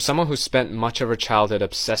Someone who spent much of her childhood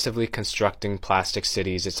obsessively constructing plastic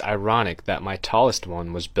cities, it's ironic that my tallest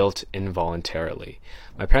one was built involuntarily.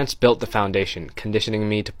 My parents built the foundation, conditioning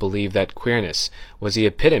me to believe that queerness was the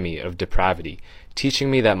epitome of depravity, teaching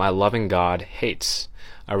me that my loving God hates.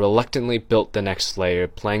 I reluctantly built the next layer,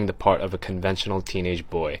 playing the part of a conventional teenage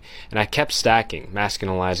boy, and I kept stacking,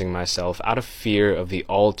 masculinizing myself out of fear of the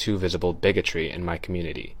all-too-visible bigotry in my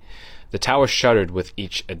community. The tower shuddered with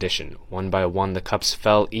each addition. One by one the cups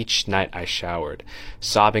fell each night I showered,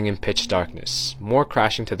 sobbing in pitch darkness, more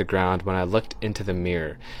crashing to the ground when I looked into the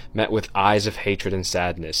mirror, met with eyes of hatred and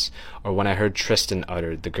sadness, or when I heard Tristan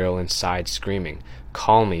uttered, the girl inside screaming,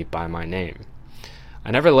 "Call me by my name."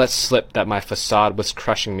 I never let slip that my facade was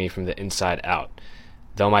crushing me from the inside out.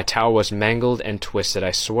 Though my tower was mangled and twisted,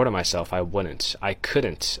 I swore to myself I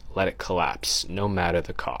couldn't let it collapse, no matter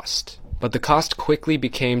the cost. But the cost quickly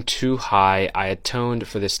became too high. I atoned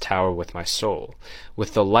for this tower with my soul.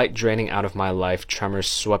 With the light draining out of my life, tremors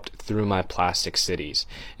swept through my plastic cities,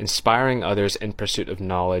 inspiring others in pursuit of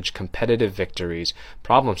knowledge, competitive victories,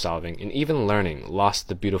 problem-solving, and even learning lost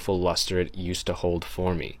the beautiful luster it used to hold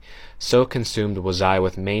for me. So consumed was I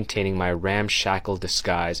with maintaining my ramshackle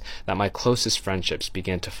disguise that my closest friendships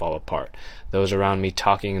began to fall apart, those around me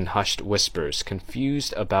talking in hushed whispers,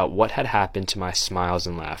 confused about what had happened to my smiles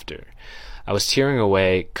and laughter. I was tearing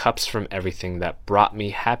away cups from everything that brought me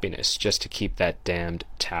happiness just to keep that damned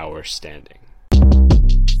tower standing.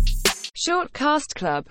 Short Cast Club